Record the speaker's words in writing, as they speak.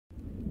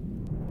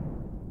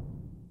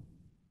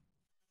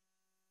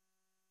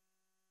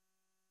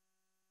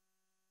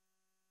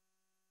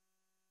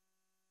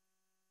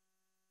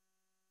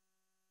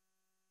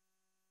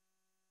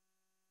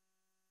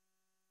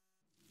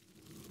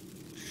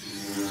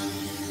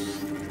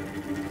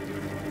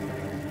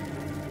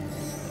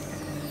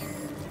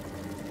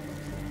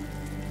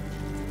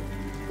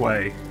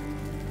Why,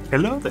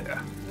 hello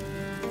there.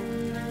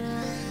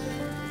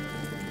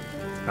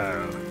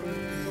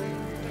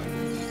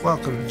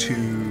 Welcome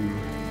to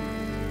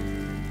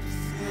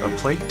A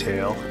Plague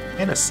Tale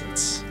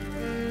Innocence.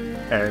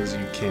 As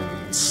you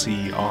can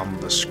see on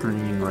the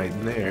screen right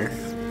there,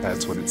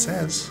 that's what it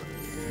says.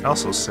 It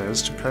also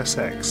says to press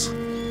X.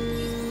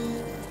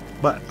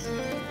 But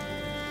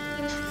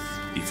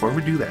before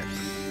we do that,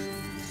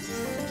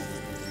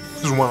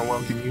 just want to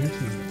welcome you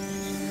to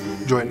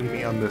joining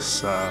me on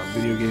this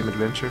video game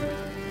adventure.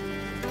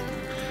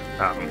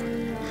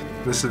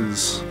 This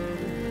is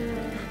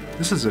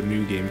a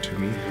new game to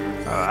me.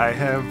 I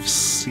haven't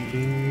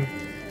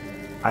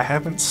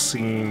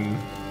seen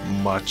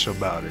much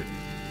about it.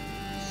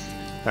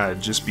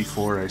 Just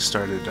before I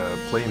started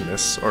playing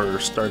this, or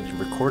started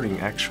recording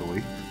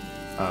actually,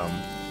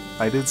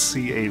 I did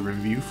see a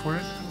review for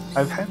it.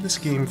 I've had this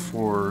game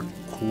for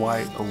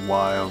quite a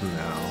while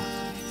now,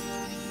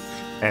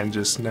 and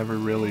just never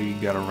really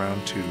got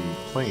around to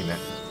playing it.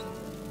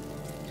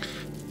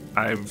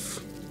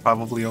 I've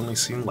probably only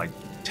seen like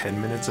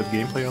 10 minutes of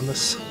gameplay on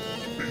this,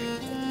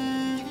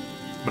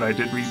 but I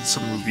did read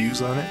some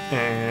reviews on it,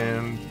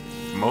 and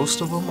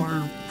most of them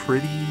are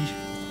pretty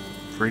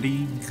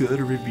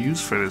good reviews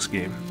for this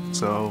game,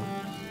 so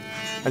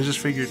I just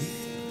figured,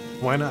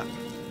 why not?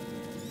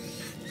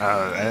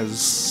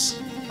 As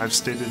I've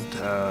stated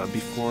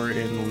before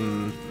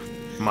in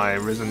my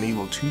Resident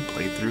Evil 2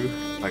 playthrough,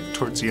 like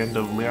towards the end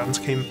of Leon's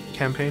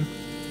campaign,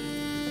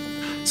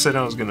 said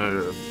I was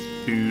gonna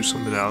do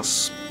something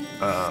else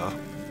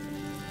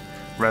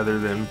rather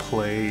than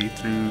play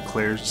through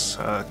Claire's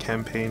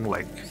campaign,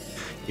 like,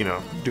 you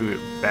know, do it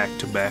back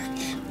to back.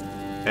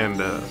 And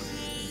the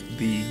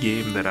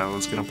game that I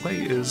was gonna play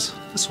is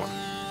this one.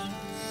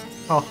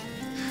 Oh,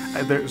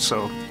 I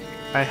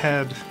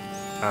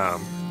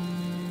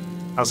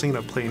was thinking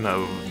of playing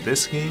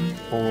this game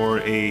or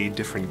a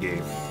different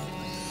game,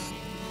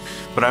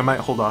 but I might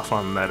hold off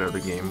on that other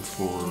game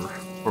for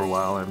a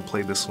while and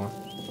play this one.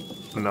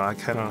 No, I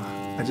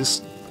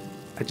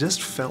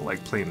just felt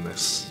like playing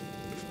this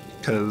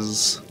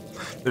because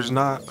there's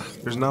not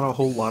a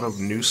whole lot of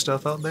new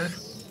stuff out there,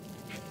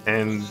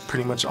 and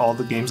pretty much all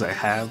the games I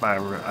have,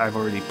 I've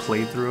already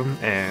played through them,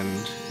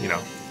 and you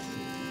know,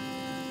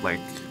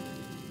 like,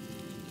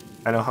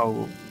 I know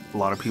how a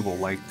lot of people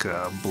like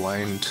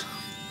blind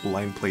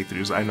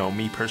playthroughs. I know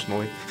me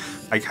personally,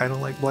 I kind of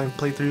like blind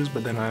playthroughs,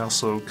 but then I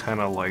also kind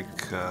of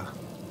like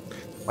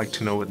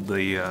to know what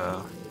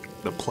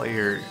the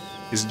player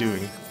is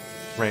doing,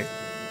 right?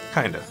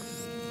 Kinda.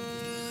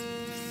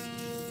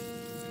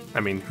 I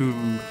mean,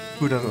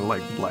 who doesn't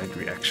like blind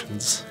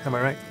reactions? Am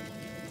I right?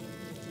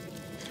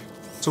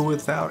 So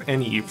without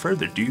any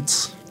further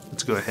dudes,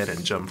 let's go ahead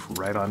and jump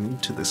right on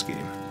into this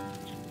game.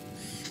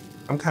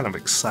 I'm kind of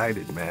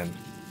excited, man.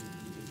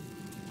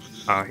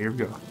 Here we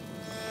go.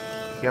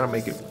 Gotta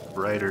make it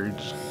brighter.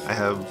 I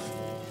have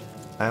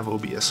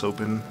OBS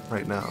open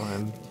right now,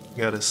 and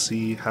gotta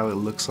see how it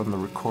looks on the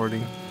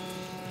recording.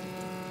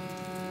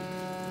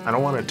 I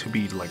don't want it to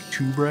be like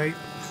too bright,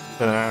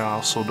 but I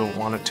also don't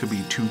want it to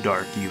be too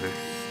dark either.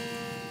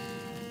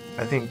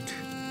 I think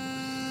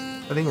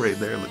right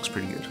there looks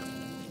pretty good.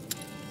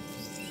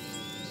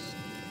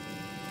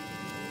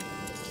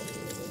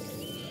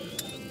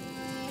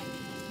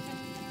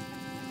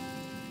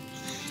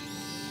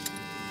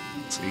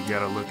 So you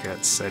gotta look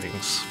at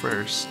settings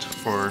first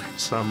for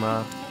some,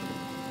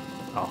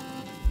 oh,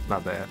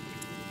 not bad,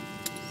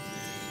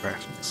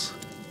 graphics.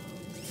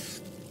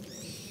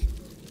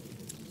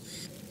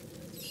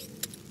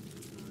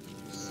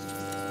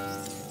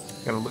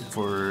 Gotta look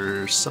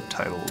for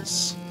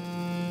subtitles.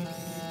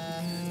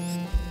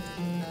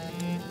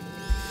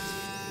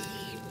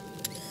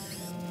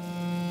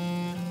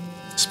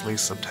 Display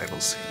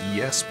subtitles,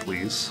 yes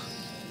please.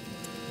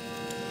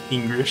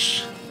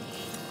 English.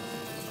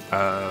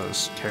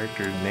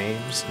 Character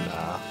names?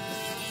 Nah.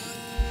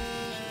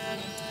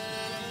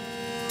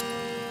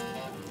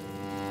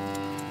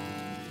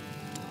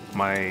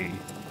 I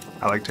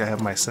like to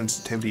have my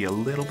sensitivity a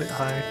little bit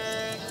high,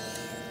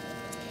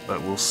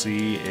 but we'll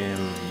see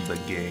in the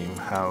game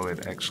how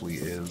it actually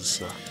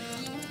is.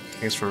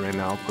 I guess for right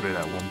now I'll put it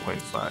at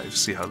 1.5,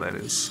 see how that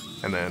is,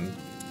 and then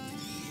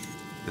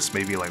this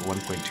may be like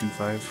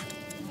 1.25,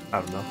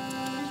 I don't know.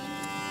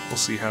 We'll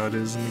see how it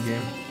is in the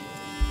game.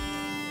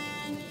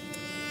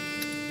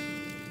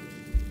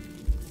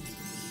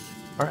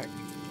 Alright,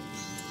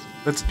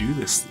 let's do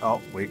this.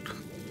 Oh, wait.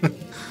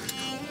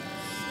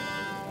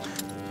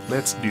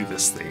 Let's do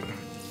this thing.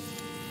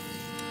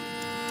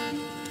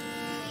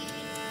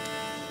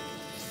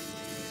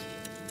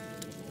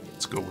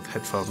 Let's go with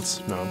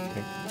headphones. No,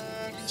 okay.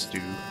 Let's do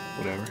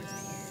whatever.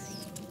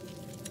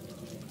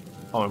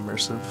 All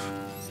immersive.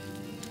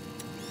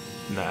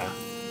 Nah.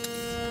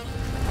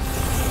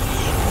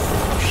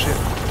 Oh, shit.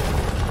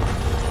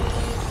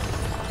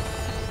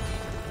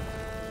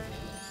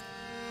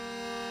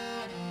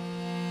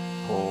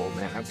 Oh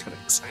man, I'm kind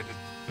of excited.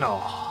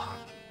 No.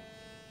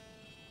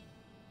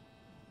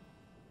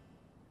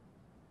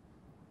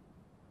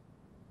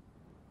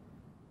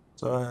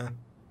 So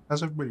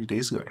How's everybody's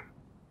days going?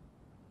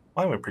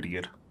 Mine went pretty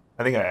good.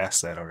 I think I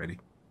asked that already,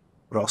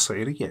 but I'll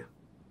say it again.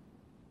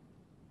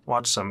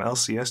 Watched some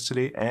LCS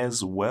today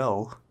as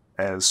well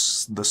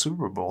as the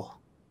Super Bowl.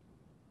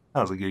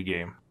 That was a good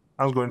game.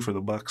 I was going for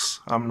the Bucks.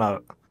 I'm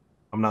not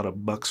a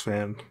Bucks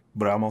fan,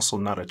 but I'm also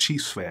not a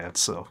Chiefs fan,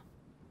 so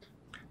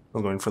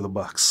I'm going for the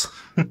Bucks.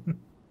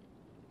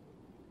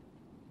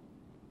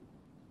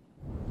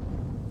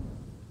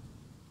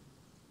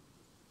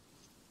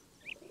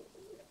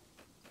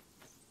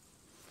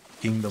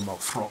 Kingdom of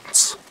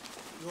France.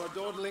 You are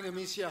dawdling,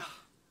 Amicia.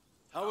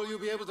 How will you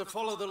be able to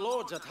follow the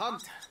lords at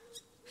hunt?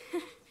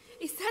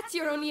 Is that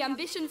your only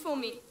ambition for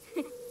me?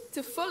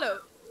 To follow?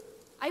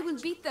 I will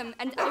beat them,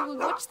 and I will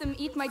watch them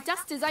eat my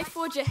dust as I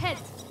forge ahead.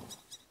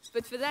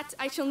 But for that,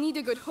 I shall need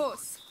a good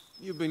horse.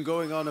 You've been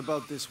going on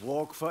about this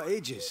walk for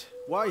ages.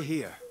 Why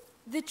here?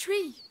 The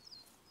tree.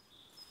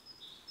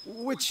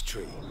 Which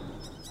tree?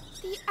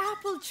 The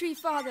apple tree,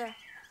 Father.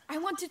 I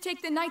want to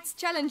take the Knight's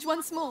challenge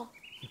once more.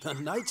 The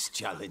Knight's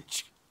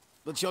challenge?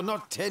 But you're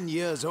not 10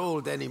 years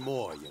old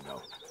anymore, you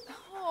know.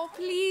 Oh,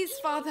 please,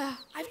 Father.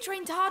 I've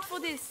trained hard for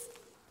this.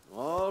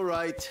 All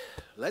right,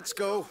 let's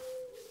go.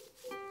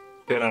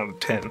 10 out of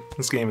 10.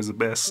 This game is the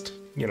best.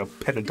 You know,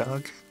 pet a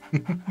dog.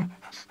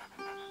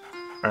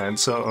 Alright,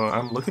 so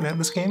I'm looking at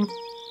this game.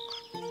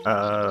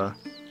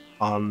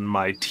 On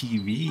my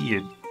TV,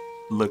 it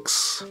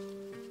looks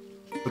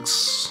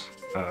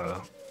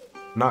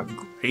not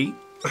great.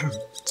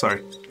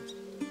 Sorry.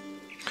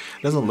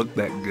 It doesn't look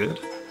that good,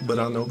 but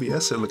on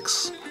OBS it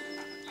looks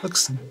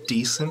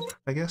decent,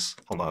 I guess.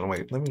 Hold on,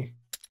 wait, let me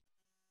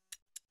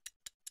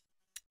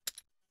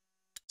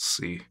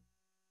see.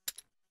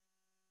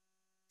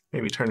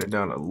 Maybe turn it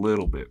down a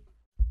little bit.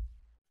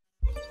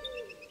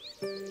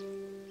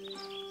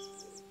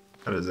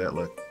 How does that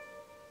look?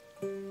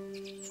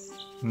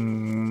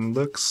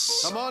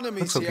 Looks. Come on, Amicia.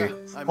 Looks okay.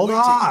 I'm Hold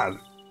waiting.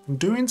 on! I'm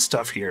doing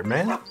stuff here,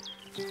 man.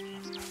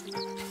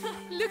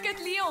 Look at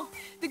Leon.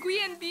 The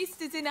Guian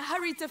beast is in a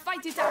hurry to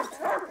fight it out.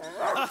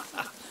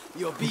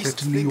 Your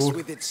beast at thinks Leon.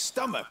 with its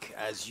stomach,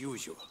 as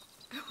usual.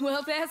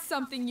 Well, there's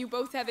something you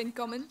both have in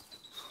common.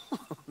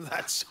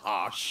 That's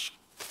harsh.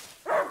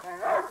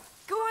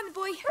 Go on,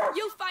 boy.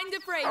 You'll find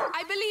the prey.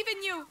 I believe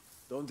in you.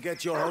 Don't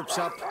get your hopes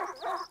up.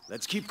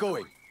 Let's keep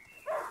going.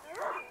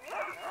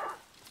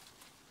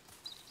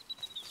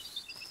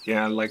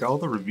 Yeah, like all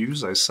the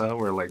reviews I saw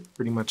were like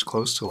pretty much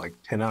close to like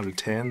 10 out of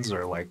 10s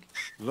or like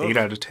Look. 8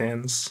 out of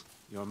 10s.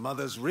 Your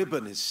mother's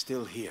ribbon is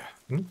still here.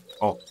 Hmm?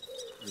 Oh,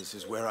 This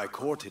is where I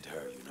courted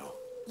her, you know.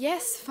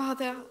 Yes,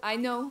 Father, I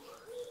know.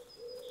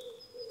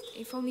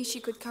 If only she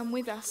could come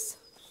with us.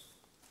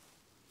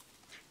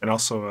 and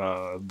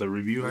also the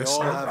review I We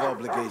all saw. have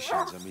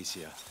obligations,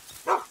 Amicia.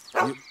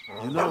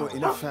 You know,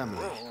 in a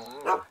family.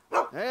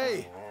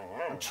 Hey,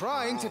 I'm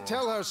trying to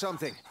tell her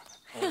something.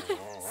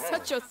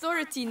 Such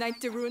authority, Knight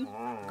de Rune.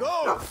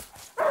 Go!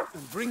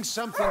 And bring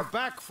something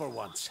back for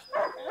once.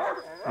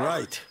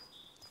 Right.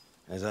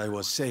 As I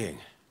was saying,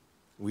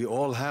 we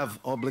all have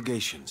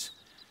obligations.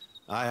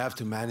 I have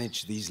to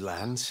manage these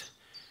lands.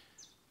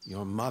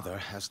 Your mother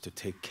has to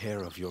take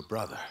care of your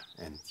brother,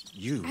 and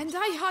you... And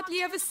I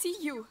hardly ever see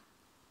you.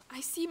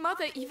 I see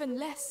Mother even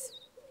less.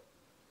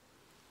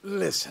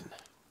 Listen.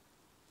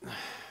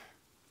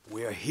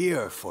 We're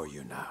here for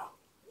you now.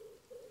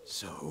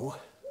 So,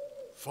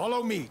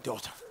 follow me,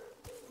 daughter.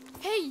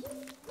 Hey,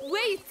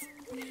 wait!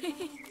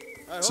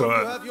 I So,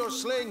 hope you have your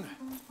sling.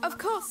 Of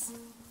course.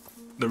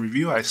 The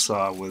review I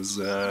saw was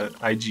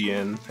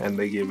IGN, and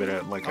they gave it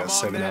at like Come a on,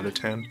 7 then. out of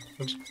 10.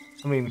 Which,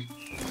 I mean,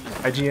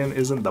 IGN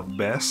isn't the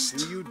best.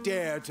 Do you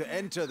dare to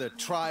enter the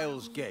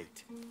Trials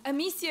Gate?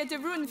 Amicia de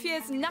Rune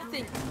fears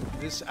nothing.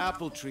 This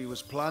apple tree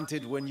was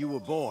planted when you were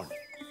born.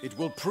 It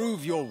will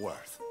prove your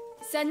worth.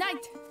 Sir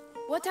Knight,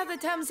 what are the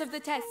terms of the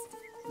test?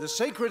 The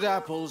sacred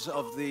apples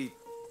of the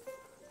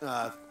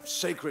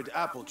sacred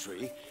apple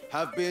tree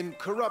have been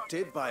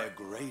corrupted by a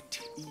great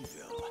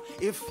evil.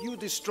 If you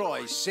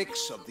destroy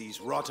 6 of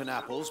these rotten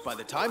apples by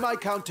the time I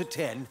count to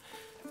 10,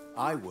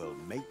 I will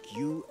make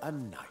you a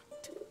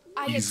knight.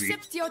 I Easy.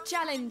 accept your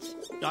challenge.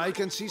 I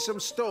can see some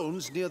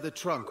stones near the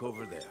trunk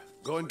over there.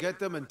 Go and get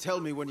them and tell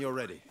me when you're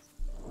ready.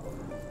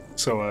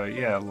 So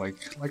yeah,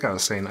 like I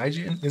was saying,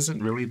 IGN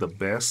isn't really the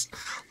best.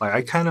 Like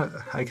I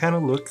kind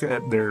of look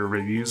at their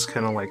reviews,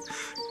 kind of like,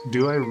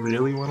 do I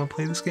really want to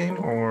play this game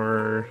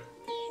or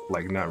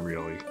like not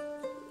really?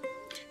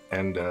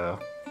 And I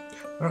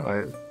don't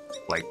know,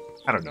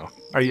 I don't know.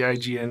 Are you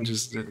IGN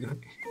just?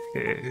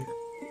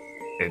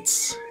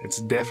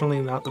 It's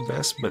definitely not the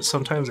best, but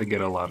sometimes they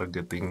get a lot of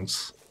good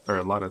things or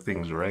a lot of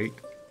things right.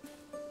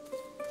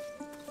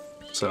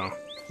 So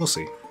we'll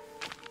see.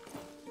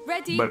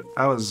 Ready? But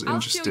I was I'll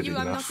show interested you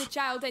I'm enough. not a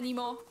child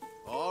anymore.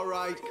 All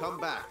right, come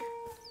back.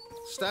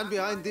 Stand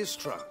behind this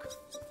truck.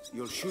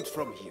 You'll shoot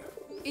from here.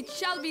 It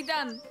shall be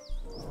done.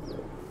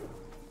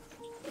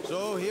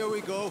 So here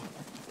we go.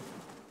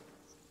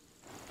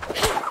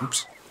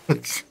 Oops.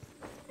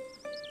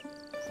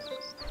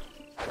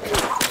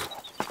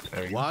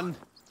 There you go. 1,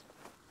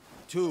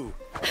 2,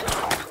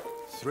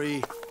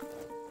 3,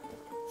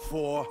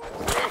 4,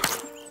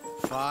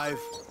 5.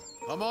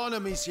 Come on,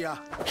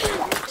 Amicia.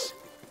 6,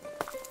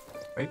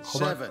 Wait,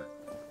 hold 7, on.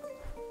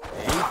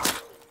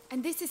 8.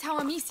 And this is how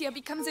Amicia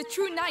becomes a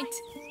true knight.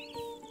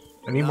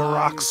 I need more 9.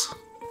 rocks.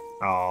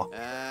 Oh,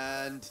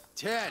 And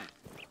 10.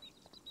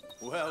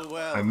 Well,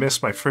 well. I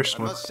missed my first I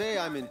one. must say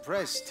I'm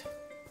impressed.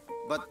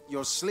 But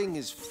your sling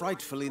is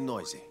frightfully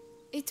noisy.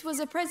 It was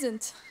a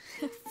present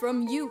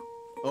from you.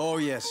 Oh,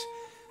 yes.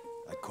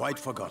 I'd quite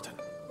forgotten.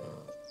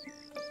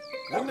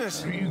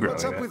 Goodness, Where are you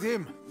what's growing up at? with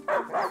him?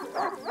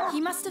 He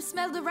must have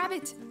smelled a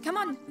rabbit. Come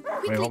on,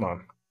 quickly. Wait, hold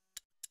on.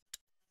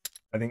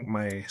 I think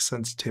my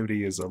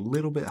sensitivity is a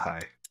little bit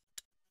high.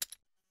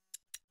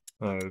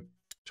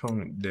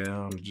 Tone it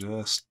down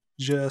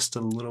just a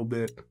little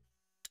bit.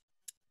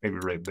 Maybe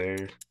right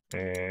there.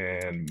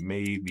 And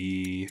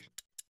maybe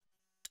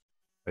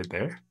right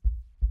there.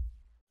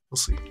 We'll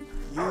see.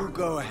 You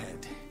go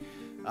ahead.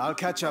 I'll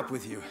catch up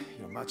with you.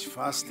 You're much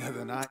faster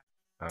than I...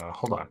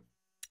 Hold on.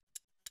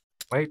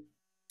 Wait.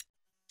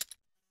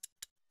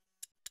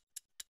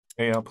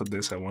 Maybe I'll put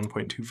this at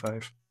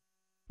 1.25.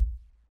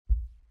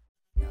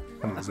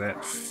 How does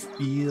that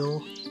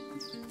feel?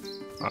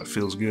 Oh, it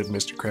feels good,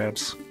 Mr.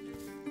 Krabs.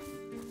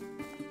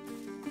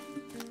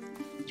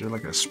 Is there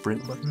like a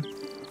sprint button?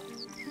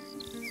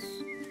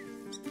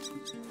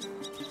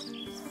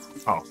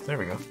 Oh, there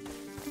we go.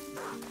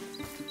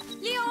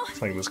 Leo,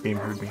 It's like this game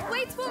heard me.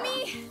 wait for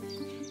me.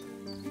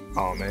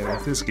 Oh man,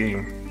 if this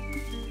game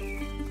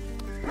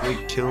they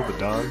kill the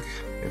dog,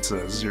 it's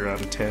a 0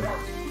 out of 10.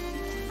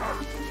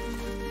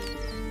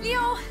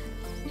 Leo,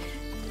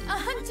 a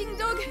hunting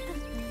dog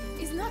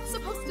is not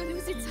supposed to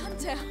lose its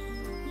hunter.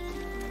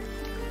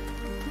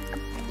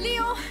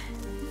 Leo,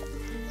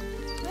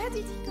 where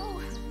did he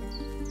go?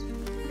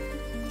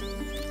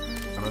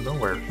 I don't know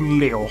where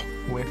Leo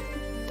went.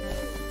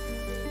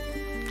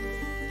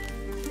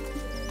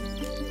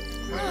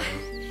 Ah,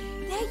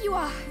 there you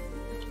are.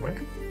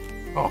 Where?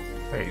 Oh,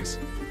 there he is.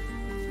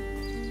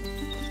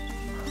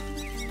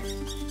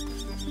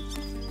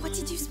 What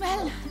did you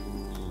smell?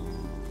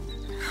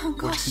 Oh What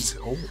gosh, is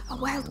oh, a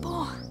wild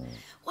boar.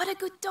 What a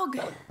good dog.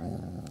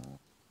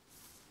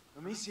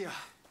 Amicia,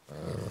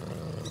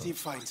 did he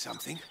find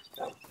something?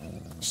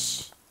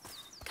 Shh,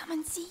 come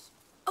and see.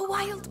 A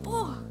wild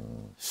boar.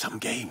 Some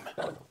game.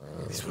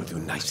 This will do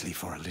nicely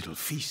for a little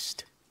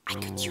feast. I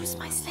could use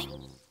my sling.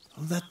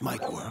 Well, that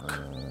might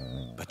work,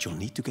 but you'll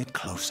need to get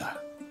closer.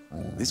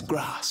 This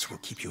grass will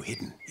keep you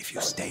hidden if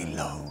you stay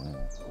low.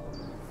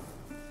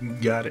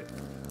 got it.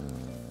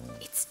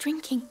 It's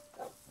drinking.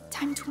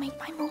 Time to make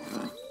my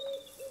move.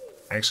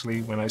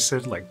 Actually, when I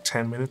said like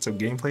 10 minutes of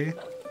gameplay,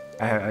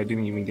 I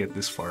didn't even get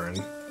this far in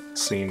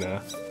seeing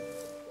the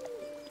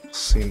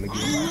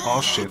game.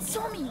 Oh shit. It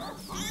saw me.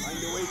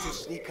 Find a way to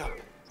sneak up.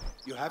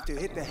 You have to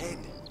hit the head.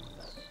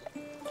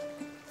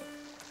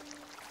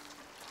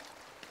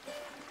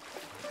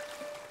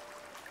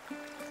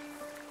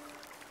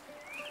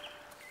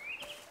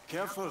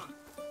 Careful.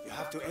 You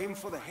have to aim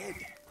for the head.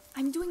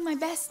 I'm doing my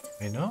best.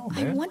 I know,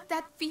 I man. want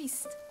that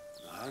feast.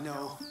 I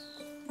know.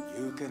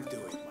 You can do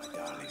it, my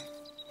darling.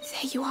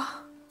 There you are.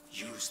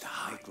 Use the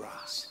high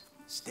grass.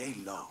 Stay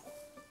low.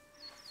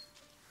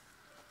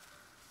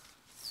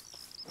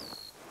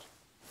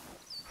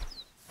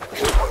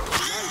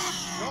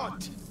 Nice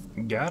shot!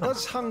 Got him.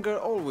 Does hunger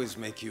always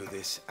make you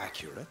this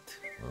accurate?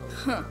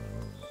 Huh.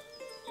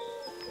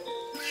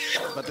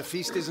 But the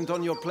feast isn't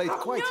on your plate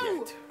quite No!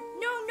 yet.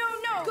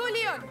 No! Go,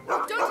 Leon!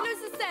 Don't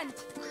lose the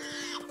scent!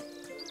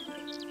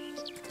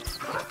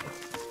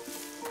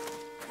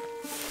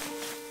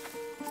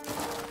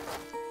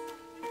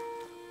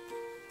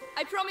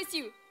 I promise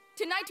you,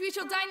 tonight we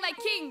shall dine like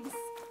kings!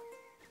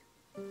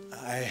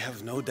 I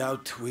have no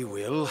doubt we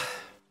will.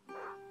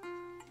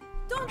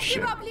 Don't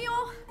Shit. give up,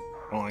 Leon!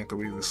 I don't like the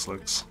way this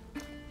looks.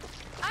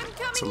 I'm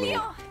coming, It's a little,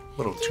 Leon!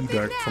 little too Keep it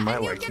dark there for my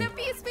and liking. you'll get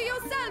a piece for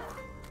yourself!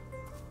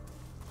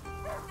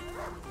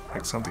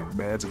 Like something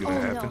bad's gonna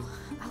Oh happen. no,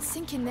 I'll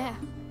sink in there.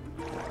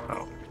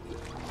 Oh.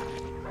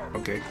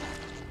 Okay.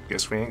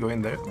 Guess we ain't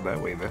going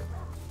that way then.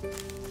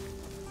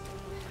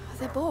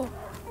 The boar.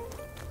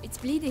 It's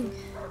bleeding.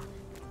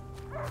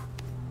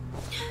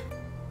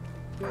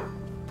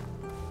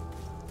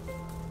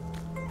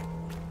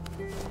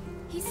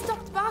 He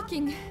stopped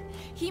barking.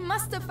 He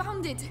must have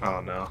found it.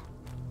 Oh no.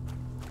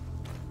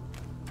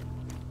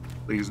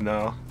 Please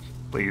no.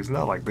 Please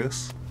not like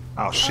this.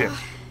 Oh shit.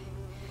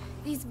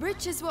 These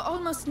bridges were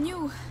almost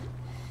new.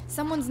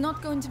 Someone's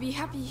not going to be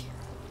happy.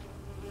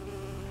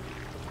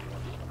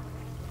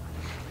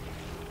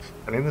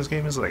 I think this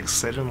game is like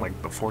set in like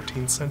the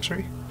 14th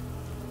century.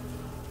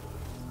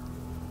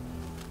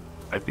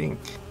 I think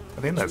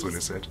that's what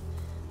it said.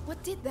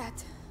 What did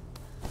that?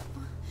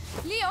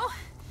 Leo,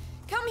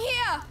 come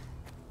here!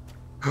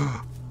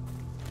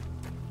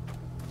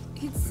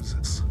 What is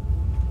this?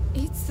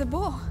 It's the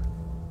boar.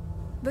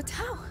 But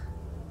how?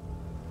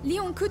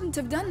 Leon couldn't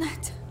have done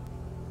that.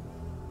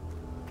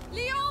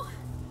 Leo!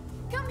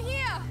 Come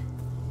here!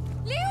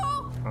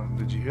 Leo!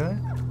 Did you hear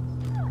that?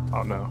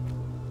 Oh no.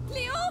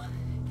 Leo!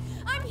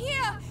 I'm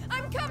here!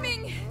 I'm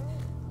coming!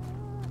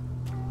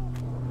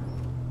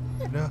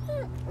 No.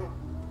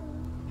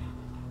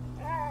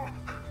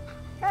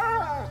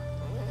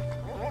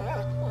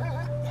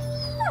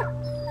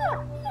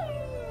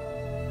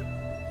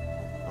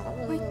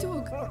 My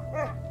dog.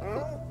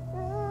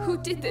 Who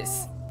did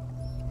this?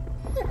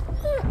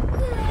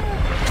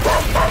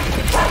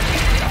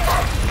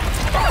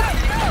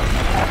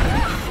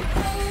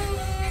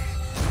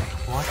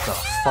 What the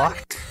fuck?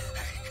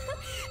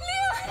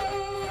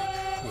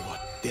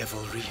 What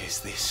devilry is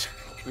this?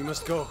 We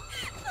must go.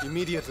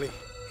 Immediately.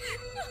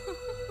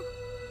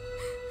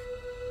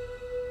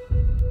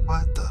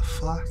 What the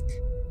fuck?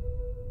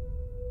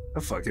 I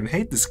fucking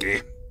hate this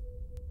game.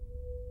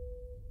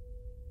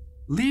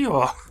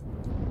 Leo!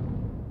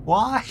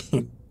 Why?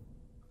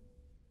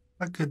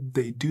 How could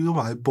they do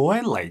my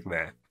boy like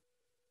that?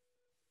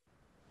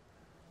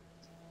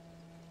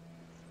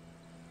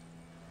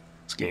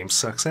 This game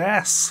sucks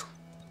ass.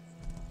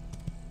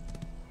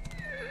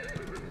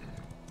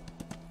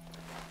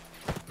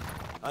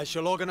 I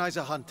shall organize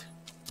a hunt.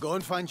 Go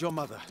and find your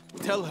mother.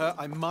 Tell her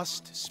I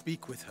must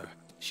speak with her.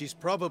 She's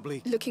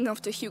probably... Looking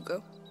after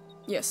Hugo.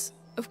 Yes,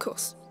 of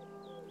course.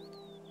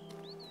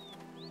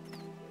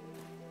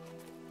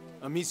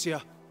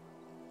 Amicia.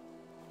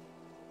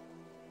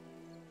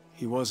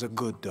 He was a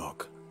good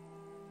dog.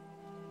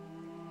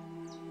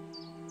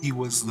 He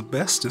was the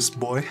bestest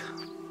boy.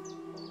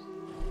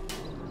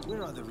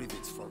 Where are the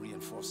rivets for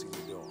reinforcing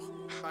the door?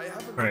 I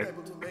haven't Alright, been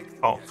able to make them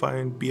I'll yet.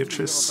 find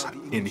Beatrice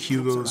in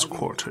Hugo's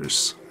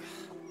quarters.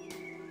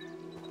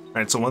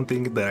 Alright, so one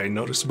thing that I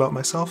noticed about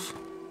myself,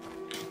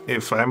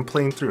 if I'm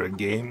playing through a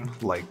game,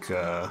 like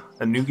a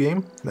new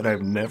game that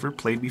I've never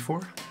played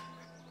before,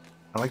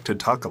 I like to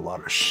talk a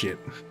lot of shit.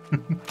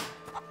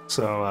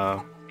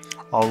 So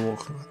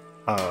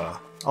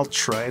I'll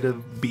try to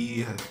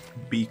be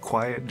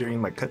quiet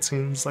during like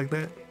cutscenes like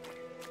that.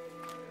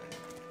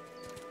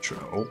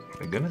 Oh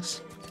my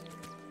goodness.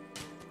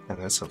 And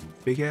that's some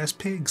big ass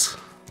pigs.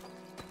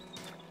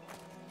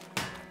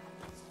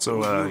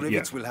 So yeah,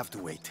 Rivets will have to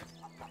wait.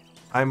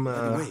 I'm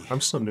way,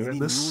 still new any at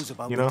this, news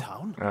about you the know.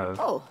 town?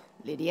 Oh,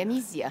 Lady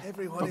Amicia.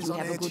 Everyone Did is you on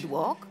have a edge. good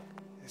walk?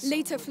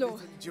 Later, Flo.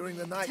 During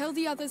the night. Tell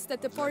the others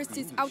that the forest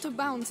is out of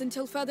bounds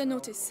until further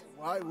notice.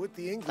 Why would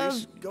the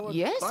English go and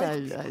Yes,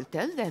 bite people? I'll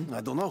tell them.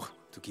 I don't know.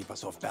 To keep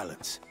us off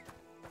balance.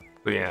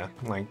 But yeah,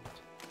 like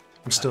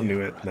I'm still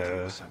new at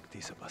playthroughs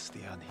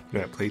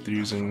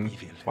and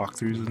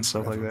walkthroughs and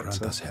stuff like that. Grant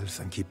So us health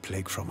and keep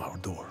plague from our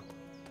door.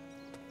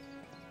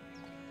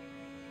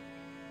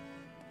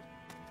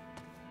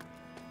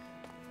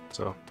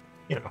 So,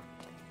 you know,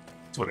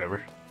 it's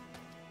whatever.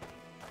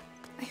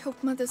 I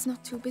hope Mother's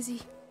not too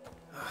busy.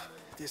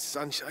 This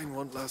sunshine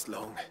won't last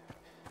long.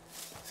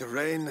 The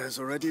rain has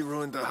already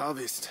ruined the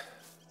harvest.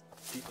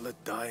 People are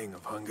dying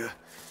of hunger.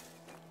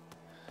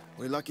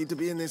 We're lucky to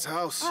be in this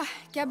house. Ah,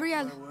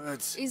 Gabrielle. My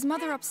words. Is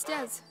Mother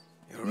upstairs?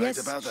 You're right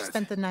Yes, about she that.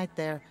 spent the night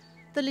there.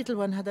 The little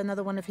one had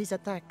another one of his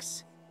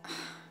attacks.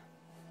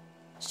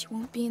 She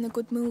won't be in a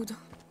good mood.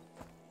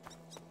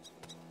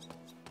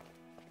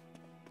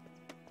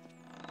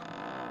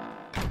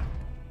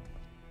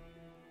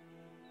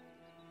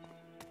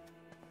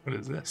 What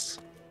is this?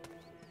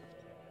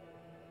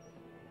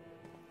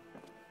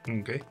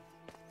 Okay.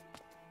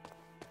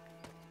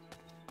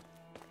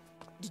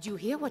 Did you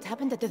hear what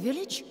happened at the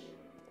village?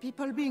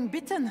 People being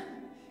bitten.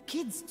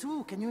 Kids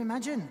too, can you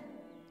imagine?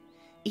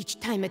 Each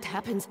time it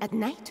happens at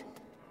night?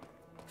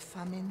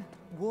 Famine,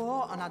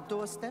 war on our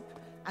doorstep,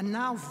 and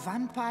now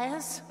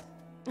vampires?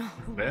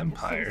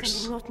 Vampires.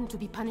 Something rotten to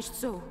be punished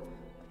so.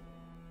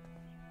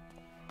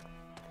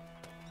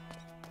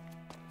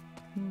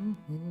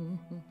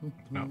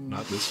 No,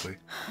 not this way.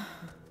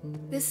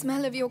 The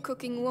smell of your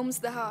cooking warms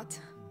the heart.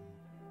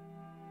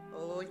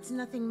 Oh, it's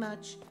nothing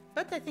much,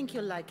 but I think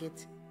you'll like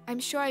it. I'm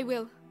sure I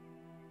will.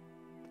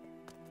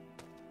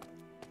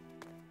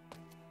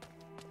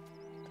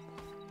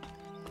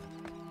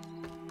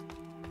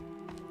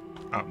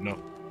 Oh no,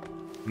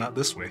 not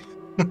this way.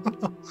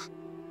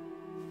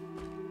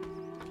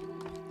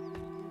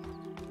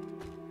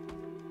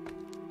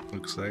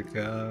 Looks like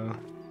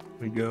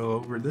we go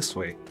over this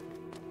way.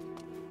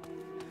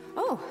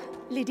 Oh,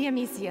 Lady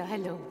Amicia,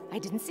 hello. I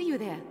didn't see you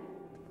there.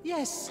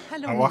 Yes,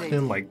 hello, I walked lady.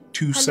 in like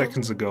 2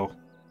 seconds ago.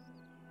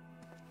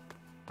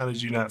 How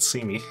did you not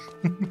see me?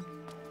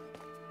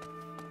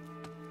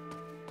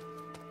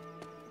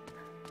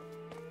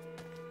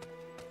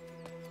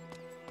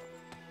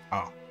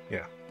 Oh,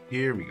 yeah.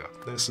 Here we go.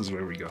 This is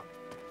where we go.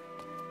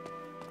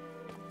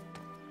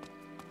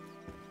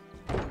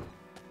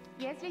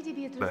 Yes, Lady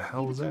Beatrice. The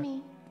hell was that?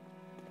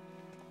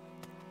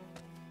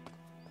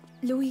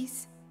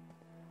 Louise,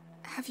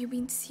 have you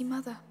been to see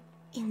Mother?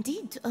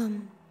 Indeed.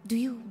 Do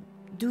you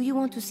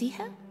want to see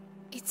her?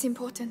 It's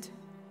important.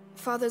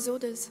 Father's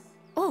orders.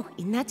 Oh,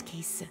 in that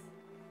case,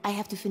 I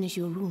have to finish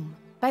your room.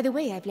 By the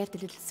way, I've left a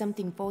little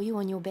something for you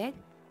on your bed.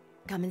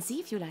 Come and see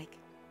if you like.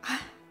 Ah,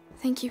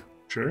 thank you.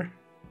 Sure.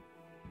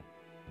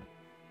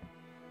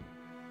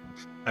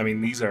 I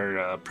mean, these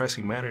are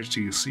pressing matters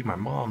to see my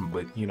mom,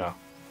 but you know,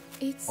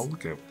 It's I'll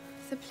look at.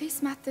 the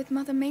placemat that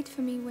Mother made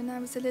for me when I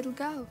was a little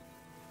girl.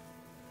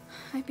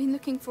 I've been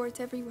looking for it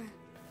everywhere.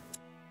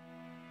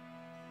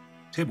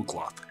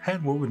 Tablecloth.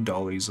 Hand-woven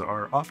dollies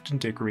are often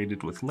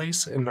decorated with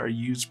lace and are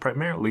used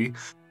primarily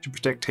to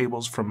protect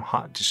tables from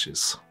hot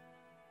dishes.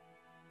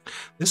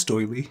 This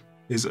doily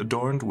is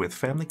adorned with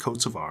family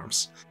coats of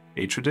arms,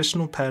 a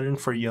traditional pattern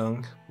for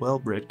young,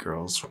 well-bred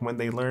girls when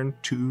they learn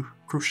to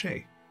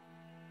crochet.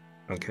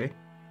 Okay.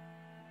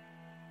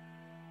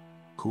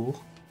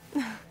 Cool.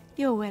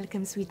 You're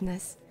welcome,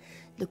 sweetness.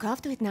 Look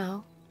after it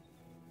now.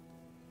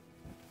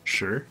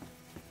 Sure.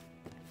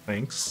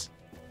 Thanks.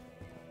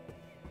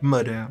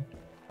 Madame.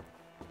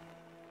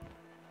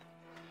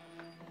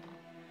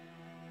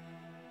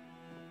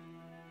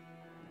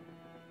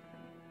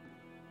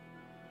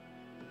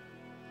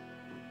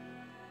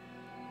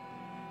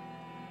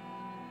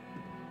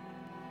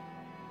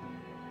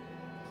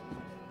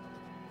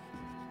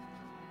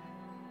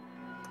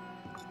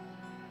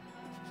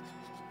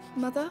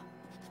 Mother?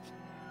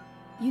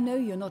 You know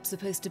you're not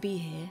supposed to be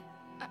here.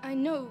 I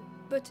know,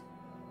 but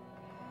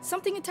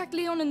something attacked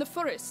Leon in the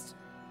forest.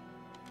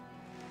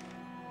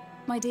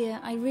 My dear,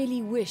 I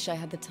really wish I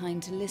had the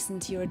time to listen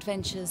to your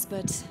adventures,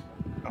 but...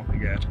 Oh my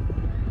god.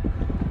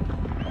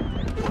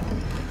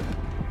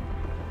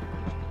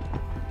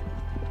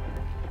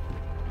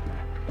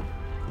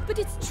 But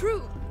it's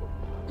true.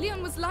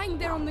 Leon was lying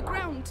there on the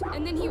ground,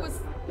 and then he was...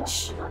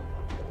 Shh!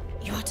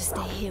 You are to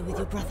stay here with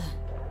your brother.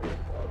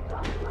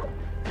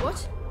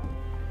 What?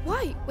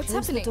 Why? What's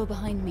Close happening? the door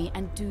behind me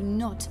and do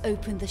not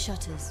open the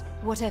shutters,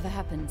 whatever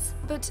happens.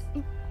 But...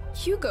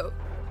 Hugo...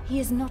 He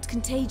is not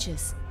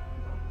contagious.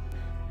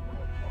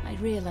 I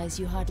realize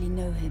you hardly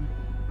know him,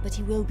 but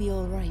he will be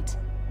all right.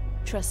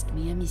 Trust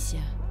me,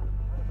 Amicia.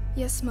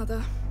 Yes,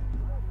 Mother.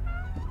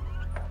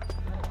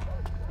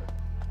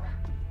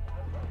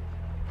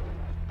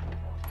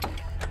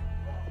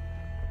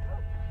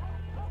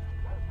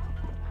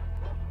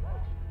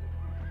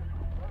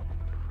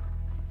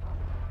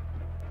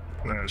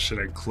 Should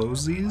I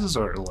close these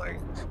or like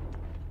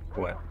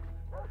what?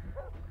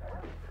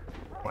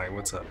 Like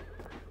what's up?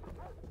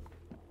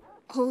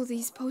 All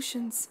these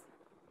potions.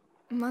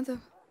 Mother,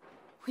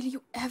 will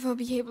you ever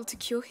be able to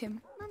cure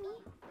him?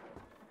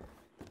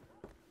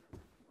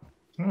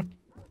 Hmm.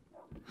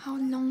 How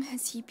long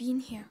has he been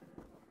here?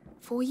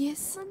 4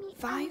 years?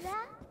 5?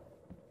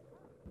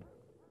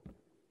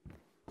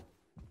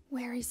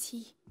 Where is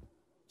he?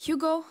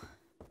 Hugo?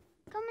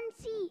 Come and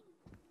see.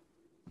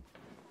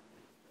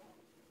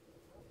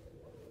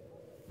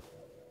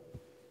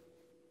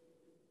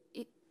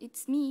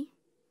 It's me.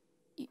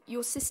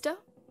 Your sister?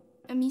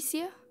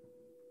 Amicia?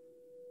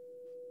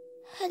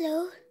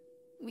 Hello.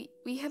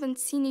 We haven't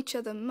seen each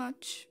other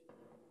much.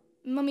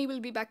 Mummy will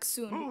be back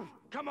soon. Move!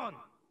 Come on!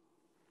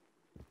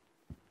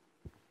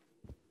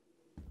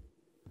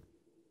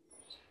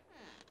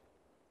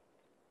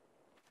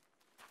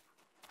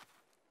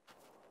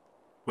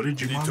 What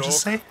did your mom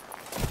just say?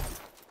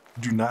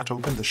 Do not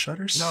open the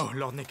shutters? No,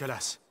 Lord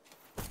Nicholas.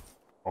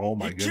 Oh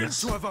my He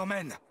goodness. killed 2 of our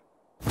men.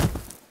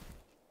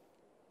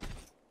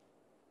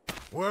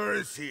 Where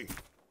is he?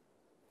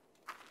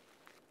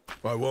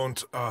 I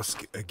won't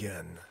ask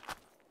again.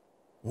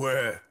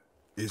 Where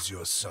is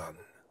your son?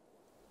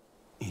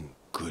 In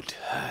good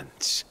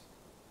hands.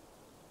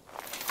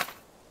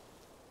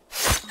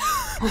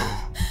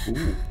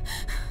 Ooh.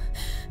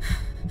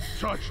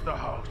 Search the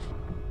house.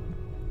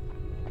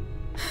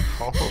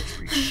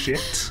 Holy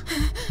shit.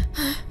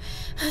 Oh,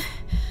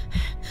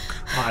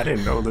 I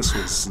didn't know this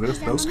was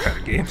those kind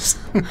of games.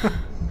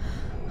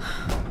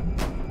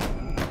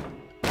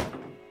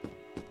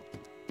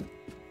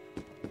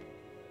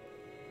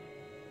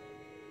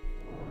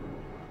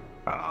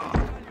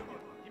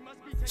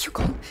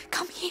 Hugo,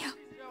 come here.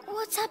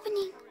 What's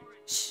happening?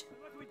 Shh.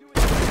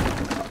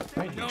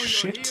 Holy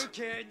shit.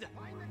 You're here, kid.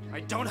 I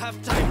don't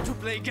have time to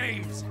play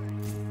games.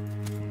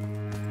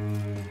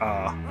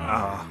 Oh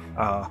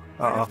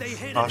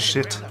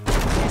shit.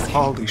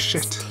 Holy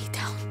shit. Stay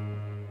down.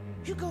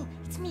 Hugo,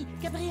 it's me,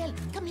 Gabrielle.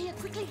 Come here,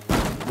 quickly.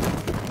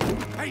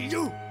 Hey,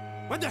 you!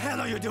 What the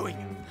hell are you doing?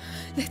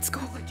 Let's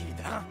go. Kid,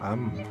 huh?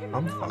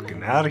 I'm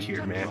fucking out of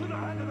here, man.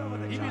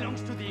 He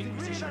belongs to the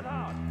Inquisition.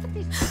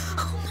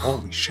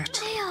 Holy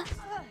shit. I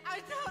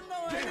don't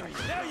know.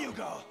 There you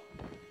go.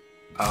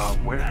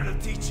 Where? That'll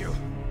teach you.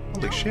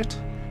 Holy shit.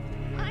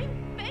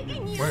 I'm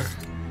begging you. Where?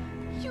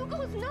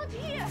 Hugo's not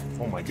here.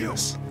 Oh my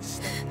goodness.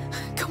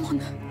 Come on.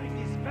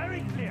 It is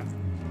very clear.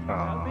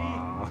 Tell me,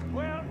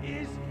 where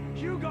is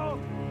Hugo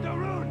the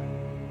Rune?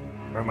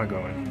 Where am I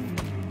going?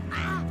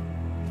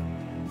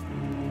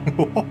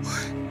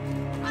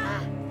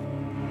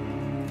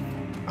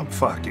 I'm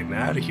fucking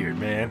out of here,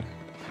 man.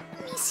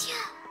 Amicia,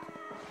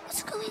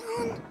 what's going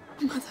on?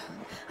 Mother,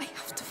 I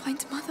have to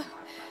find Mother.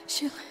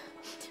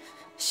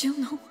 She'll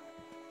know.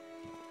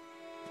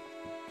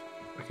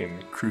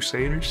 Fucking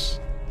Crusaders.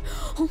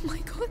 Oh my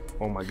god.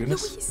 Oh my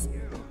goodness. Louise.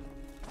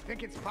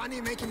 Think it's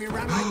funny making me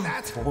run like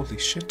that? Holy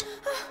shit.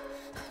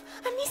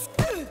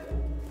 Amicia.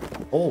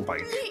 Oh my.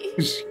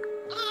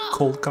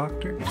 Cold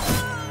cockter.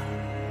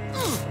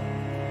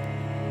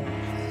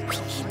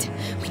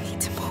 We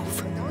need to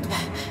move.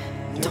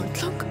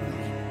 Don't look.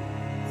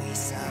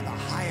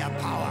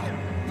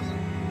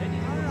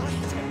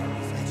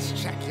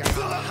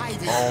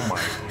 Oh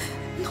my.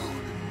 No,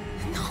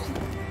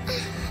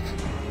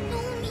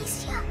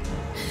 Amicia.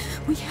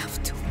 We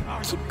have to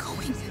keep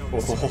going.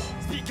 Oh.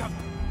 Speak up!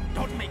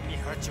 Don't make me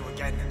hurt you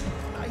again.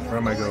 Where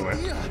am I going?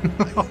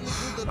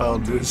 Oh,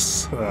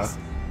 this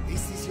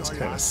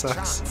kind of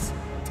sucks.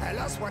 Tell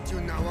us what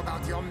you know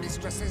about your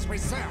mistress's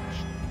research.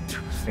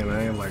 Can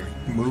I like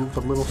move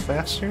a little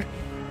faster?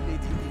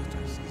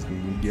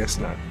 Guess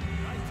not.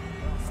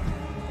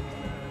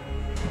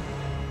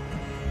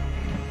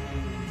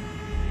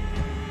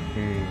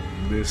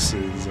 This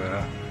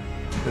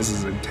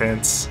is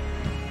intense.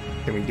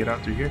 Can we get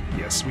out through here?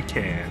 Yes, we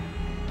can.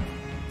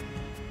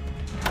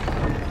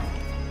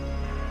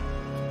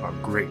 Oh,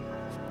 great.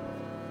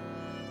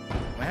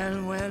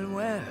 Well, well,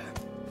 well.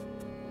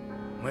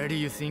 Where do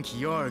you think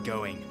you're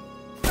going?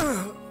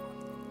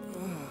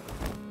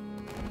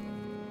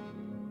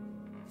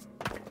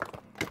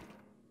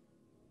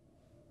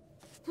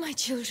 My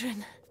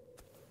children.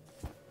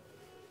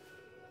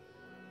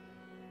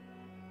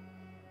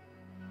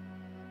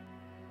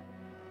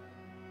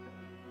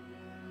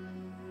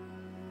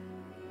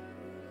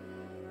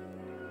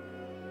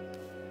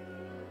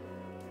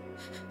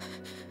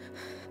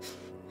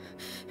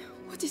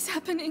 What is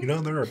happening? You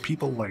know, there are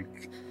people like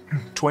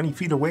 20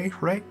 feet away,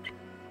 right?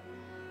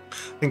 I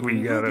think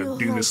we gotta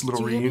do this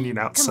little reunion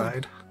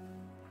outside.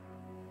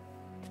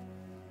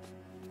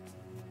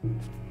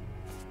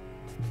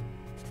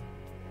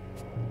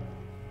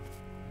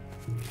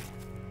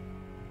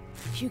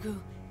 Hugo,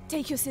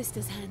 take your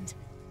sister's hand.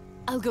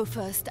 I'll go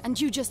first, and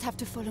you just have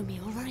to follow me,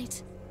 all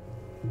right?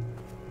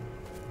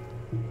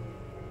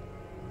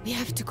 We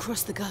have to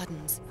cross the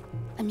gardens.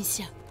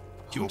 Amicia,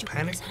 You'll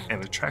panic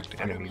and attract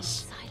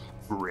enemies.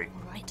 Great.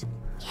 all right?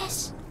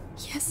 Yes.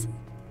 Yes,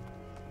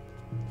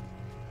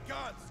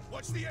 Guards,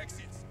 watch the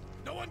exits.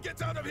 No one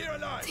gets out of here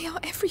alive. they are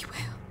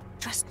everywhere.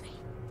 Trust me.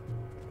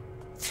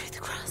 Through the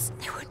grass,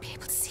 they won't be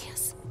able to see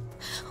us.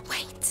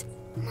 Wait.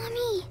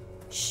 Mommy.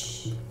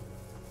 Shh.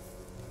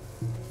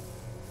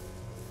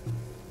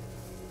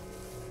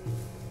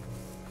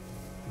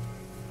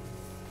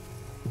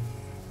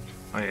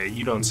 Oh yeah,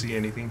 you don't see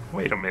anything.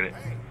 Wait a minute.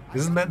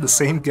 Isn't that the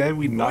same guy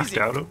we knocked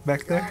out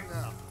back there?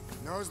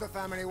 Knows the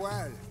family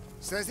well.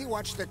 Says he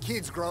watched the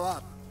kids grow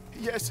up.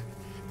 Yes,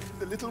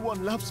 the little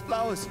one loves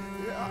flowers.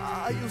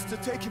 I used to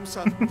take him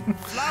some.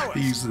 Flowers!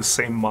 He used the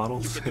same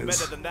model You can do as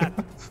better than that.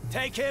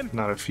 Take him.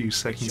 not a few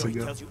seconds Sure he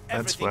ago. tells you That's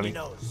everything funny. he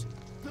knows.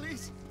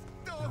 Please,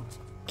 don't.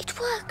 It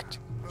worked.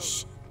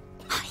 Shh.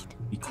 Hide.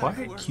 Be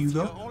quiet,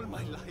 Hugo. All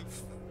my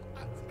life.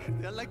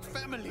 They're like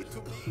family to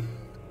me.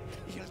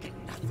 You'll get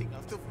nothing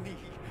out of me.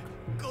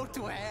 Go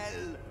to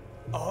hell.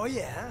 Oh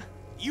yeah?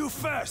 You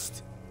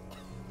first!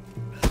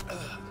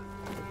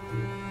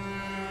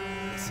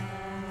 Listen,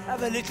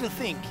 have a little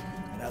think,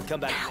 and I'll come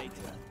back later.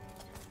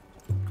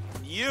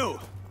 And you!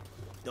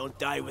 Don't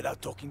die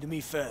without talking to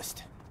me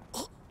first.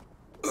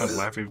 I'd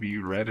laugh if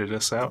you ratted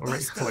us out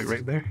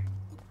right there.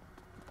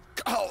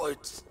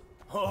 Cowards.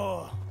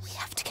 Oh, We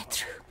have to get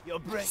through. you're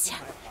breaking Amicia,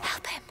 my...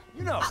 help him.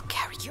 You know, I'll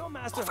carry you. your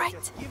master All has right.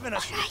 just given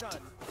us All your right.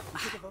 son. We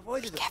could have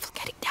avoided Be it. careful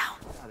getting down.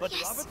 But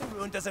Yes. Robert the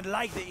Rune doesn't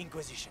like the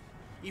Inquisition,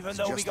 even It's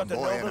though we just got a the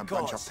boy and noble a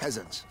bunch cause. of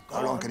peasants. Go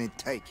How long on. can it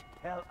take?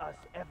 Tell us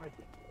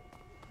everything.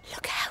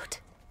 Look out.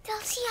 They'll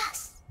see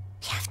us.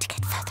 We have to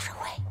get further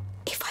away.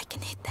 If I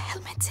can hit the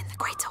helmets in the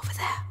crates over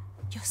there,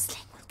 your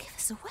sling will give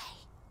us away.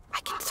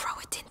 I can throw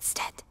it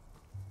instead.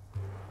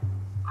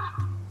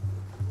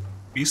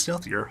 Be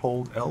stealthier,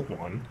 hold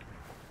L1.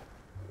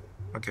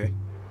 Okay.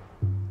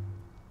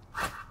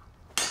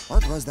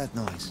 What was that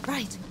noise?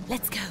 Right,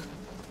 let's go.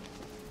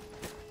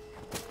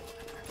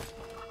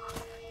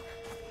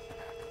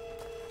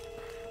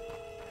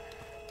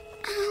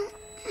 Ow,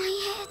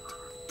 my head.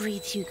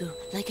 Breathe, Hugo,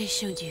 like I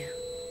showed you.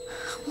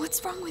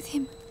 What's wrong with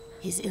him?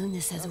 His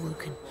illness has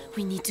awoken.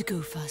 We need to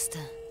go faster.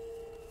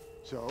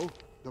 So,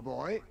 the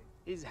boy?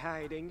 He's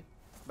hiding,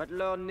 but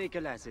Lord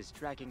Nicholas is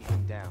tracking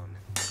him down.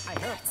 I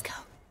heard. Let's go.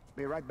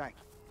 Be right back.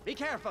 Be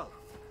careful.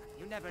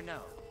 You never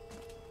know.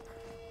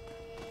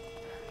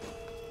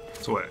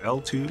 So what,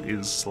 L2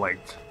 is like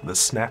the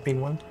snapping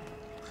one?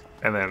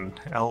 And then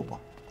oh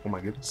my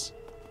goodness.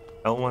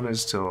 L1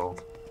 is to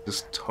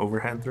just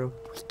overhand throw?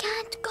 We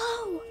can't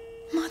go.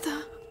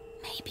 Mother,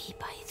 Maybe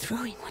by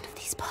throwing one of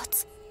these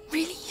pots,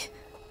 really?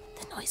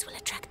 the noise will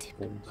attract him.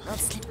 We'll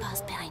slip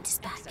past behind his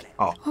back.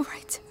 Oh, All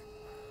right.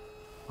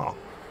 oh,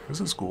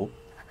 this is cool.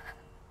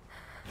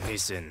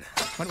 Listen.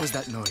 What was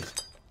that noise?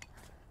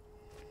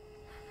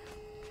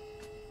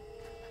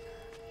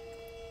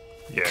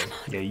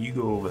 Yeah, you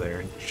go over there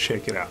and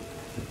check it out.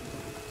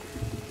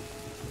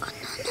 Oh,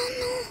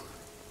 no.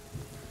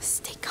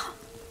 Stay calm.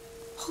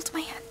 Hold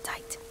my hand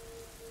tight.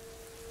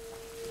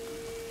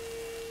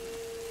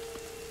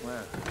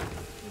 Well,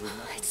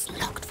 It's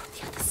locked from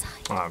the other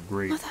side. Ah,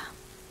 great. Mother,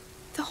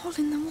 the hole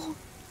in the wall.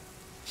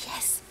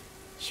 Yes,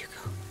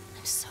 Hugo,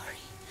 I'm sorry.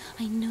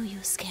 I know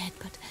you're scared,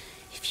 but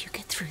if you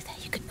get through there,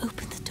 you can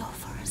open the door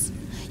for us.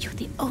 You're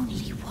the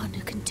only one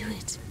who can do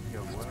it.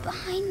 What's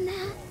behind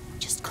there?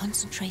 Just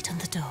concentrate on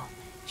the door.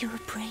 You're a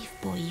brave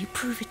boy. You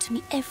prove it to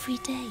me every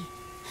day.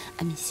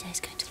 Amicia is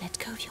going to let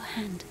go of your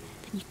hand.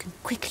 Then you can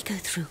quickly go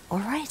through, all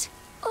right?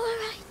 All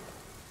right.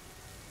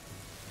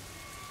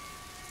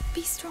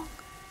 Be strong.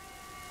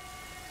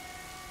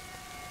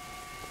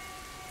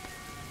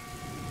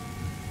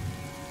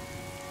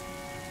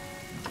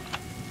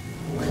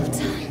 Well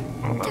done.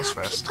 Oh, that was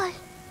fast.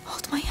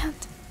 Hold my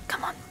hand.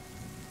 Come on.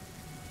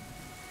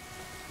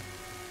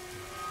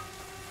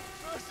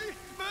 Mercy!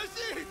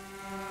 Mercy!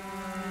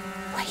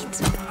 Wait.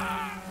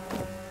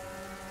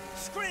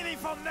 Screaming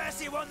for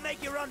mercy won't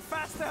make you run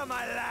faster,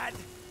 my lad!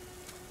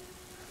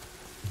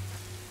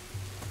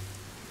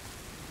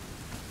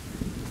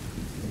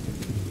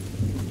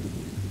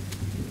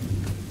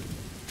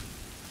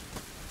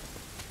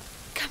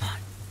 Come on.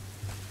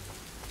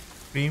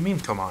 What do you mean,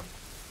 come on?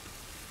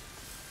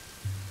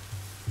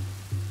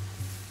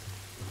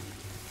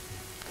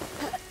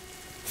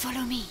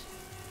 Follow me.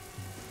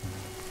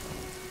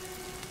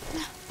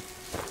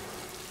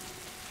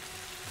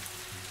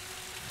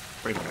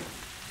 Wait a minute.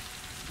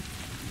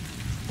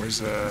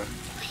 Where's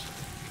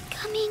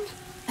Coming.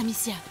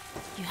 Amicia,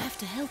 you have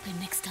to help him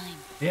next time.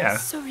 Yeah.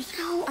 Sorry.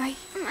 No, my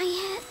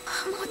head.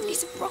 What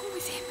is wrong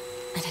with him?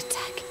 An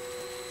attack.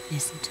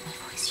 Listen to my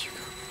voice,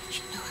 Hugo.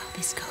 You know how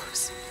this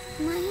goes.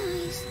 My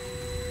eyes.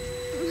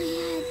 My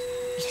head.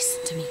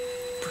 Listen to me.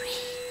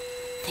 Breathe.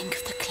 Think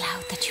of the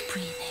cloud that you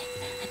breathe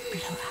in and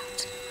blow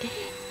out.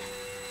 In,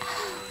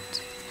 out.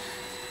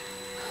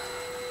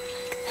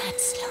 Like that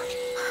slowly.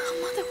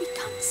 Mother, we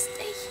can't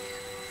stay here.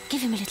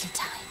 Give him a little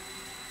time.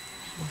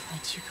 Are you all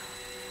right, Hugo?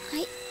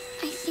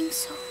 I think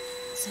so.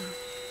 So,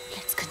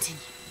 let's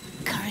continue.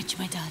 Courage,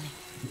 my darling.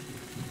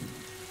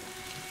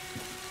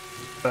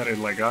 Thought it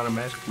like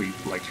automatically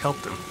like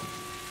helped him.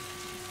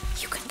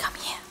 You can come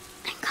here.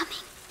 I'm coming.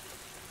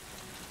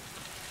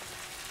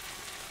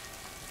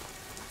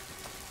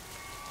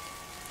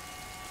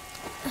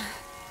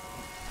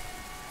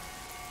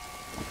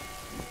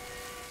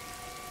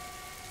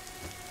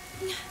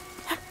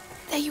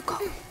 There you go.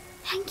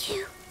 Thank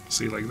you.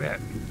 See, like that.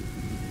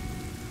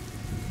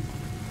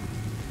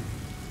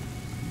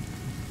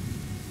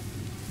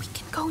 We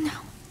can go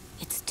now.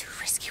 It's too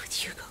risky with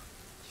Hugo.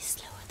 He's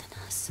slower than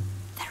us.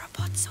 There are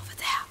bots over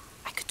there.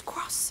 I could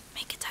cross,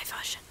 make a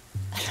diversion.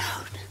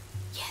 Alone?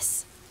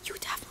 Yes,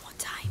 you'd have more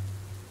time.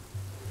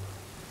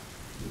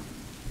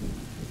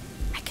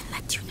 I can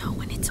let you know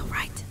when it's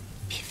alright.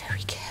 Be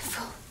very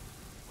careful.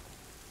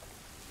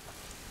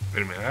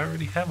 Wait a minute, I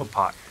already have a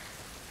pot.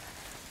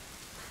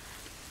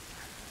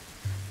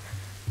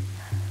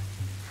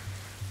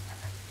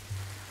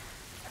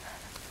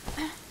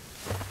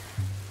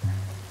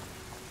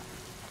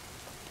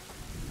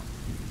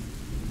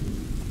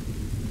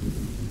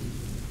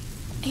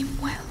 Aim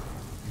well.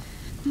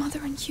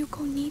 Mother and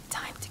Hugo need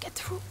time to get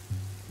through.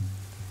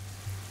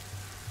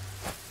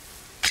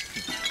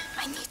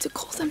 I need to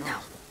call them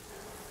now.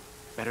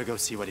 Better go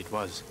see what it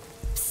was.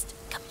 Psst,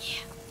 come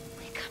here.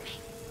 We're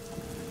coming.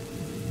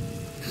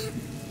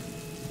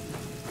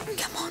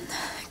 Come on,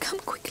 come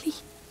quickly.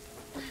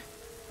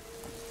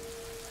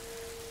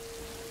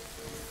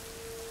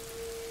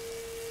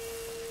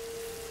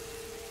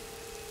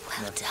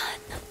 Well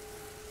done.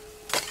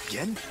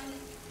 Again?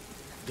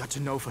 Got to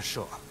know for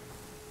sure.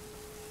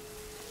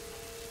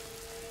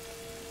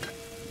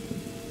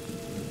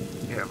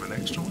 You have an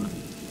extra one?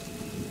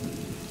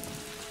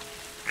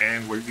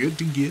 And we're good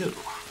to go.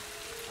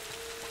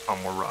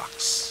 On more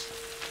rocks.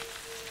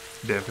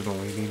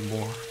 Definitely need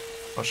more.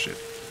 Oh shit.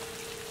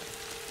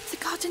 The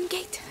garden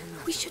gate.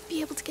 We should be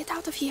able to get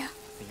out of here.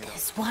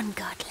 There's one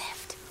guard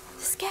left.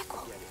 The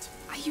scarecrow.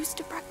 I used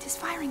to practice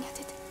firing at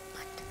it.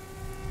 But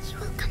he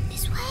will come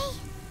this way.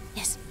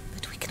 Yes,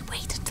 but we can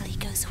wait until he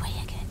goes away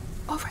again.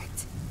 All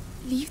right.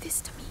 Leave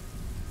this to me.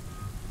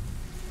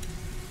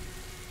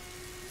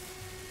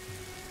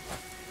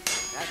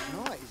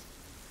 That noise.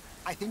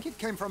 I think it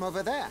came from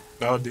over there.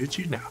 Oh, did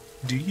you now?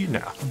 Do you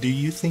now? Do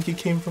you think it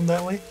came from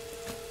that way?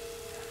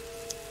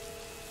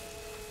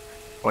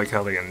 Like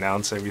how they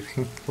announce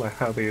everything. Like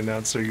how they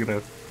announce they're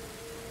gonna...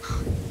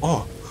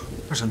 Oh,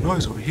 there's a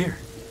noise over here.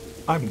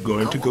 I'm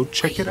going to go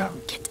check it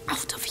out. Get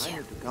out of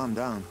here. Calm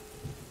down.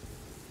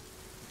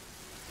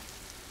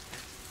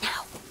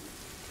 Now.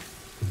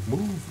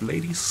 Move,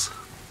 ladies.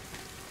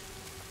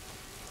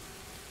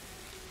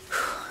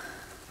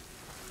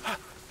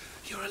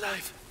 You're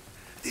alive.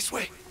 This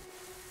way.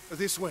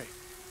 This way.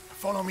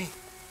 Follow me.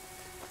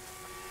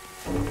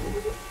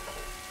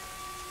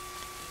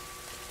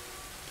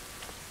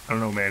 I don't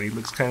know, man. He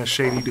looks kind of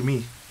shady to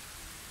me.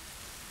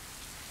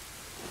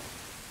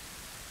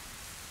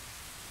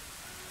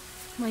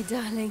 My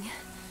darling.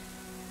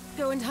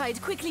 Go and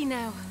hide quickly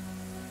now.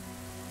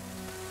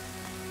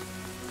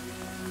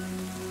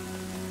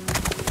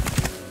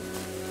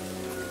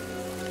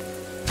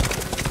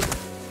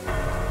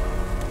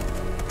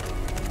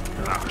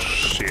 Ah,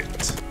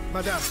 shit.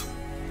 Madame,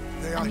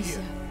 they are Amicia,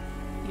 here.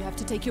 you have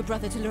to take your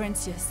brother to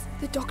Laurentius.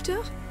 The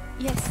doctor?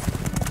 Yes,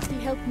 he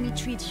helped me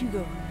treat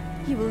Hugo.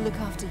 He will look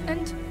after you.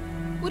 And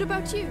what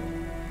about you?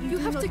 You do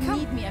have not to come.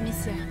 need me,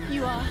 Amicia.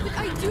 You are. But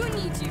I do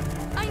need you.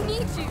 I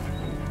need you.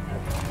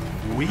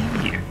 We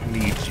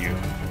need you.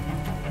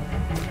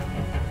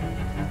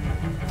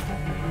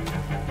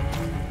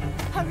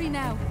 Hurry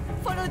now.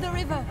 Follow the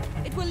river.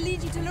 It will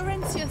lead you to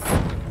Laurentius.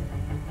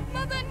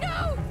 Mother,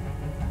 no!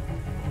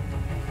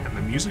 And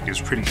the music is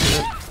pretty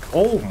good.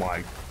 Oh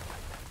my.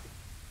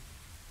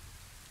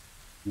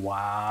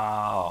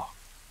 Wow.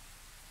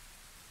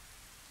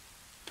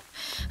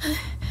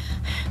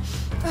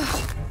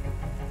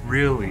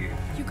 Really?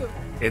 Hugo,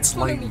 It's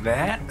follow like me.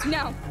 that?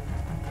 Now.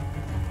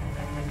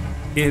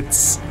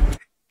 It's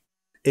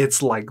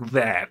like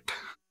that.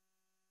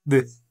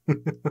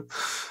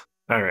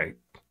 Alright.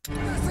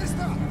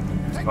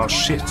 Oh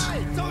shit.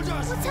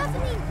 What's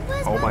happening?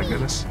 Where's Oh my Mommy?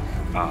 goodness.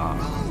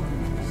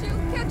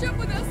 She'll catch up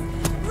with us.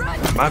 Run!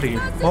 I'm out of here.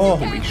 Fast as you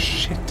Holy can.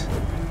 shit.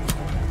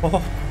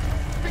 Oh.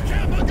 Be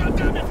careful,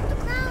 goddammit! The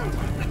ground.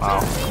 Wow.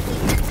 The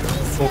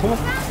Oh.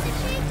 ground is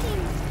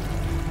shaking.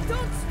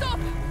 Don't stop!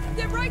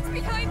 They're right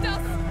behind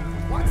us!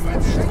 What's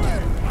that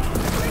shaking?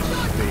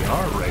 They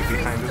are right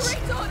behind us.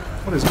 Straight on!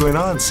 What is going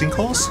on?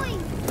 Sinkholes?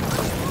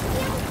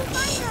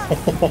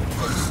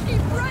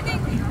 Keep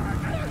running!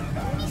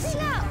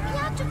 Misha, we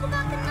have to go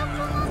back and look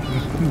for Mommy.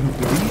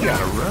 We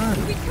gotta run.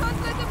 We can't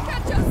let them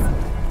catch us!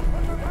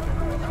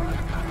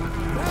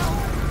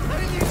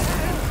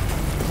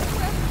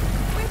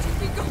 Where did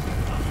we go?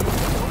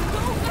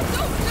 No, I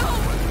don't know!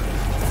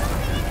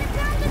 Something in the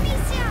ground,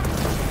 Amicia.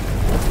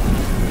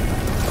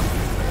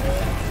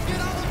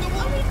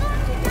 Are we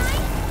going to die?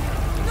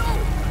 No!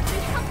 We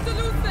have to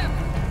lose them!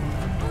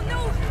 Oh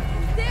no!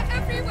 They're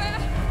everywhere!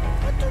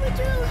 What do we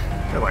do?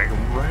 They're like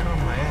right on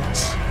my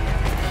ass.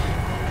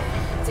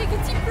 Take a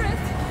deep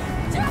breath.